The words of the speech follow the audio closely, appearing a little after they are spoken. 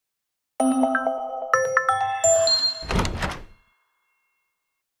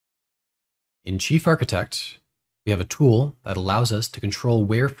In Chief Architect, we have a tool that allows us to control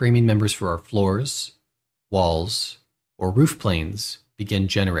where framing members for our floors, walls, or roof planes begin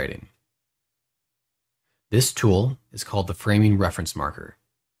generating. This tool is called the Framing Reference Marker.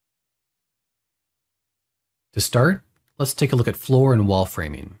 To start, let's take a look at floor and wall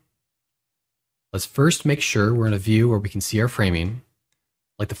framing. Let's first make sure we're in a view where we can see our framing,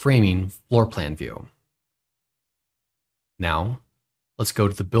 like the framing floor plan view. Now, let's go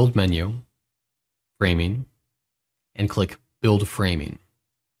to the Build menu, Framing, and click Build Framing.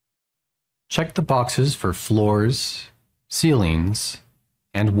 Check the boxes for floors, ceilings,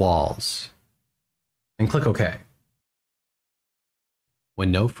 and walls, and click OK.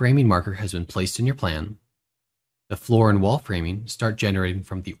 When no framing marker has been placed in your plan, the floor and wall framing start generating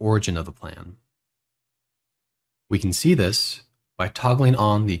from the origin of the plan. We can see this by toggling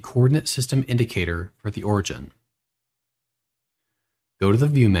on the coordinate system indicator for the origin. Go to the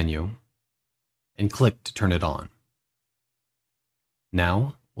View menu and click to turn it on.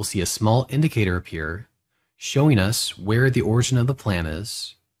 Now we'll see a small indicator appear showing us where the origin of the plan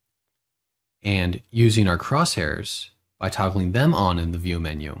is, and using our crosshairs by toggling them on in the View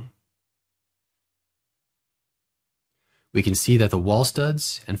menu, we can see that the wall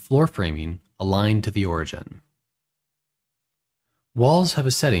studs and floor framing align to the origin. Walls have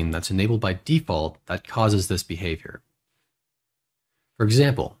a setting that's enabled by default that causes this behavior. For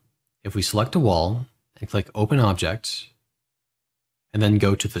example, if we select a wall and click Open Object, and then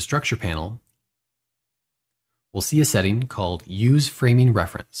go to the Structure panel, we'll see a setting called Use Framing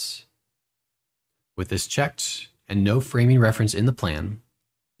Reference. With this checked and no framing reference in the plan,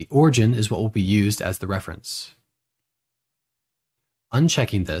 the origin is what will be used as the reference.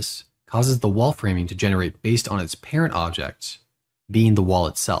 Unchecking this causes the wall framing to generate based on its parent object, being the wall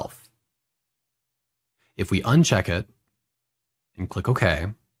itself. If we uncheck it and click OK,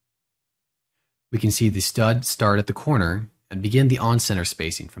 we can see the stud start at the corner and begin the on-center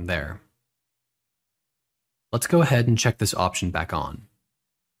spacing from there. Let's go ahead and check this option back on.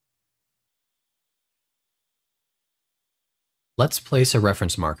 Let's place a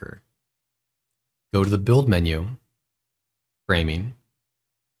reference marker. Go to the Build menu, Framing,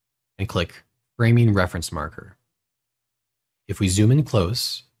 and click Framing Reference Marker. If we zoom in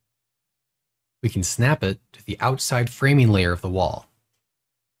close, we can snap it to the outside framing layer of the wall.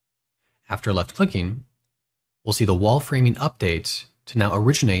 After left-clicking, we'll see the wall framing update to now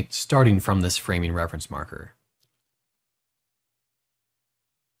originate starting from this framing reference marker.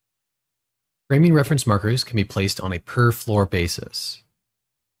 Framing reference markers can be placed on a per-floor basis.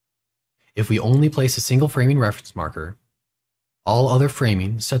 If we only place a single framing reference marker, all other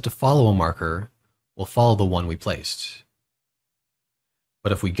framing set to follow a marker will follow the one we placed.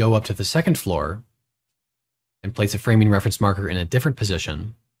 But if we go up to the second floor and place a framing reference marker in a different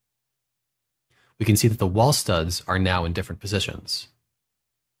position, we can see that the wall studs are now in different positions.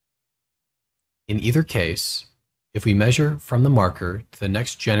 In either case, if we measure from the marker to the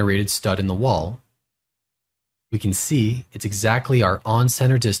next generated stud in the wall, we can see it's exactly our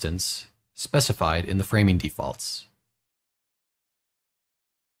on-center distance specified in the framing defaults.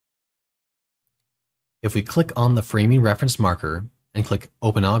 If we click on the framing reference marker and click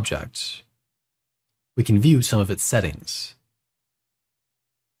Open Object, we can view some of its settings.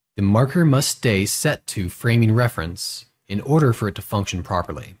 The marker must stay set to framing reference in order for it to function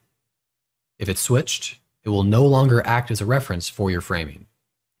properly. If it's switched, it will no longer act as a reference for your framing.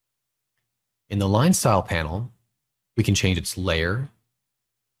 In the Line Style panel, we can change its layer,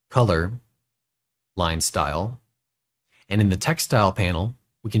 color, line style, and in the Text Style panel,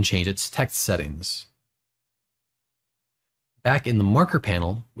 we can change its text settings. Back in the Marker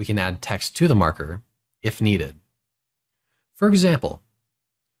panel, we can add text to the marker if needed. For example,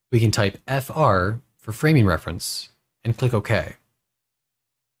 we can type FR for framing reference and click OK.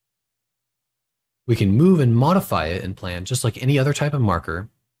 We can move and modify it in plan just like any other type of marker.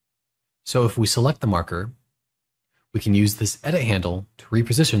 So if we select the marker, we can use this edit handle to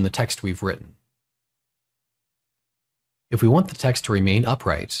reposition the text we've written. If we want the text to remain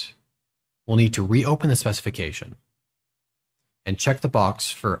upright, we'll need to reopen the specification and check the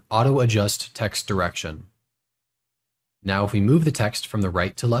box for Auto Adjust Text Direction. Now if we move the text from the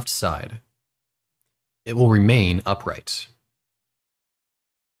right to left side, it will remain upright.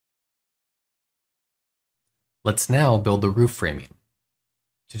 Let's now build the roof framing.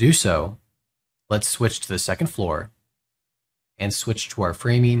 To do so, let's switch to the second floor and switch to our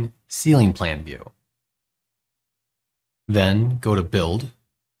framing ceiling plan view. Then go to Build,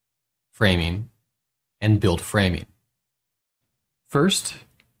 Framing, and Build Framing. First,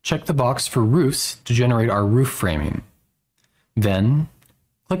 check the box for roofs to generate our roof framing. Then,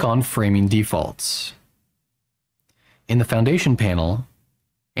 Click on Framing Defaults. In the Foundation panel,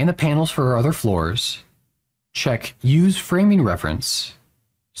 and the panels for our other floors, check Use Framing Reference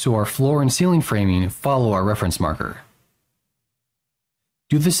so our floor and ceiling framing follow our reference marker.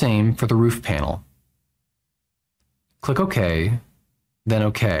 Do the same for the roof panel. Click OK, then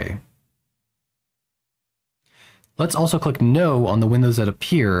OK. Let's also click No on the windows that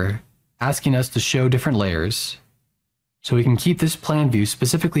appear, asking us to show different layers, so we can keep this plan view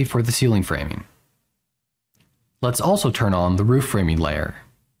specifically for the ceiling framing. Let's also turn on the roof framing layer.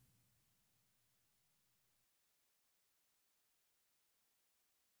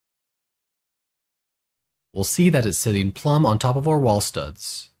 We'll see that it's sitting plumb on top of our wall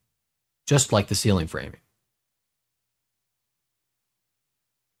studs, just like the ceiling framing.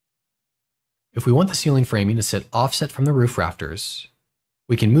 If we want the ceiling framing to sit offset from the roof rafters,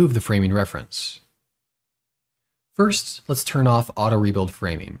 we can move the framing reference. First, let's turn off Auto Rebuild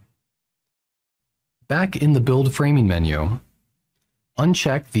Framing. Back in the Build Framing menu,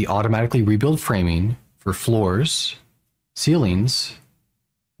 uncheck the Automatically Rebuild Framing for floors, ceilings,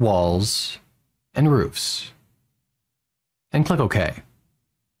 walls, and roofs, and click OK.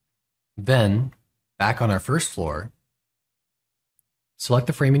 Then, back on our first floor, select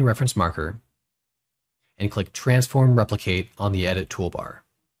the framing reference marker and click Transform Replicate on the Edit toolbar.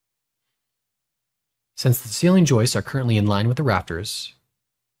 Since the ceiling joists are currently in line with the rafters,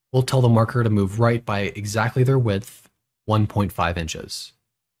 we'll tell the marker to move right by exactly their width, 1.5 inches.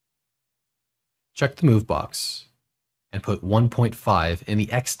 Check the Move box and put 1.5 in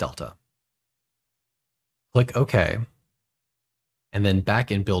the X delta. Click OK, and then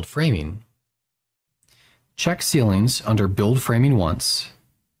back in Build Framing, check Ceilings under Build Framing once,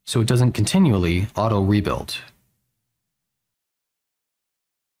 so it doesn't continually auto-rebuild.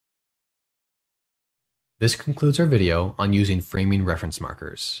 This concludes our video on using framing reference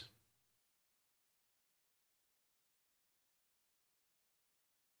markers.